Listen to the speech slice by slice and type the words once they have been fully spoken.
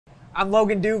I'm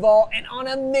Logan Duval, and on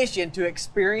a mission to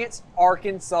experience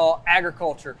Arkansas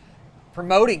agriculture,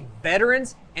 promoting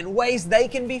veterans and ways they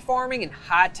can be farming in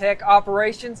high-tech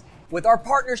operations. With our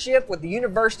partnership with the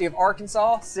University of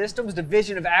Arkansas Systems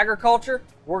Division of Agriculture,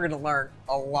 we're going to learn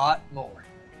a lot more.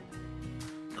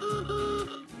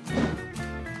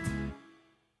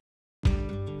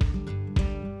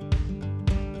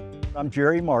 I'm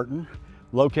Jerry Martin,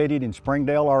 located in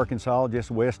Springdale, Arkansas, just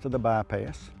west of the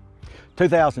bypass.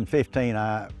 2015,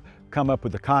 I come up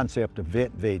with the concept of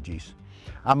Veggies.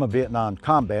 I'm a Vietnam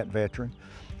combat veteran,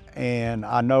 and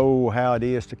I know how it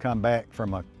is to come back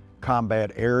from a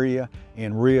combat area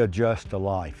and readjust to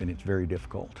life, and it's very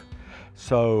difficult.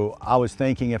 So I was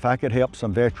thinking if I could help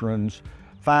some veterans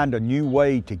find a new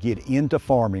way to get into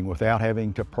farming without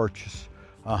having to purchase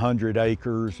 100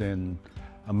 acres and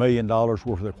 $1 million worth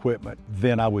of equipment,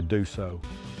 then I would do so.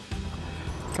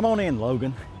 Come on in,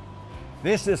 Logan.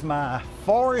 This is my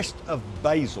forest of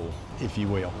basil, if you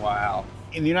will. Wow.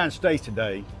 In the United States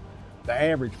today, the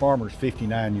average farmer is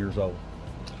 59 years old.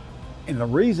 And the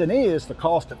reason is the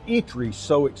cost of entry is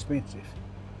so expensive.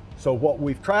 So what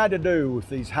we've tried to do with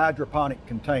these hydroponic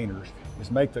containers is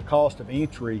make the cost of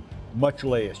entry much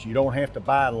less. You don't have to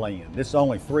buy land. This is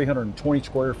only 320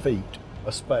 square feet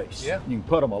of space. Yeah. You can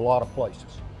put them a lot of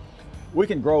places. We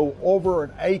can grow over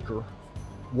an acre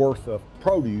worth of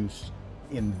produce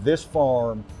in this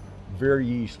farm very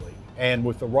easily. And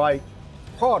with the right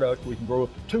product, we can grow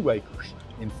up to 2 acres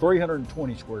in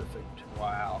 320 square feet.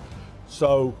 Wow.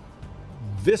 So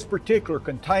this particular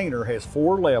container has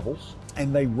 4 levels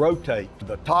and they rotate.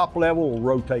 The top level will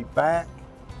rotate back,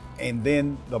 and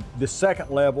then the second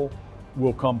level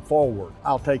will come forward.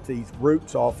 I'll take these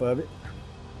roots off of it.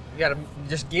 You gotta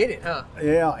just get it, huh?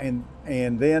 Yeah, and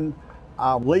then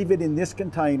I'll leave it in this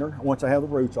container once I have the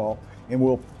roots off, and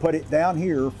we'll put it down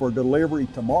here for delivery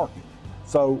to market.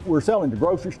 So we're selling to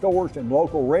grocery stores and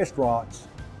local restaurants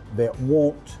that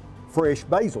want fresh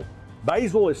basil.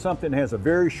 Basil is something that has a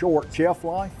very short shelf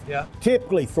life. Yeah.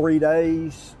 Typically 3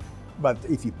 days, but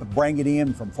if you bring it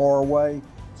in from far away.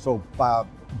 So by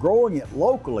growing it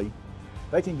locally,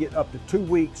 they can get up to 2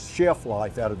 weeks shelf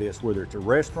life out of this, whether it's a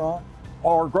restaurant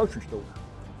or a grocery store.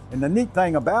 And the neat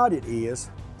thing about it is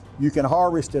you can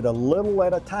harvest it a little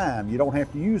at a time. You don't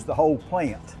have to use the whole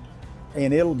plant,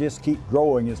 and it'll just keep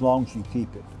growing as long as you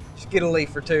keep it. Just get a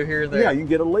leaf or two here or there. Yeah, you can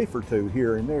get a leaf or 2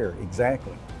 here and there,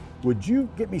 exactly. Would you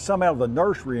get me some out of the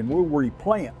nursery and we'll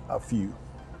replant a few?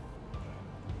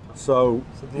 So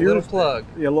a little plug.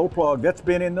 Yeah, a little plug. That's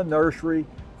been in the nursery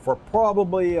for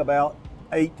probably about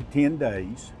 8 to 10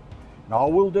 days. And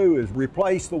all we'll do is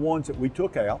replace the ones that we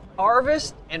took out.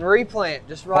 Harvest and replant,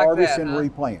 just like that. Harvest and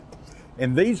replant.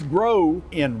 And these grow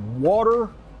in water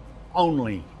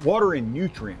only, water and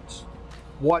nutrients.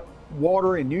 What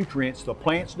water and nutrients the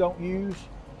plants don't use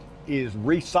is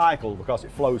recycled because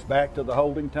it flows back to the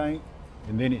holding tank,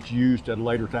 and then it's used at a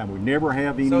later time. We never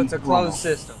have any. So it's a closed runoff.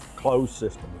 system. Closed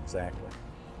system, exactly.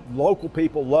 Local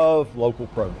people love local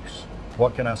produce.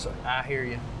 What can I say? I hear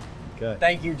you. Okay.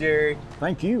 Thank you, Jerry.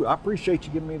 Thank you. I appreciate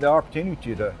you giving me the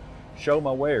opportunity to show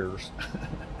my wares.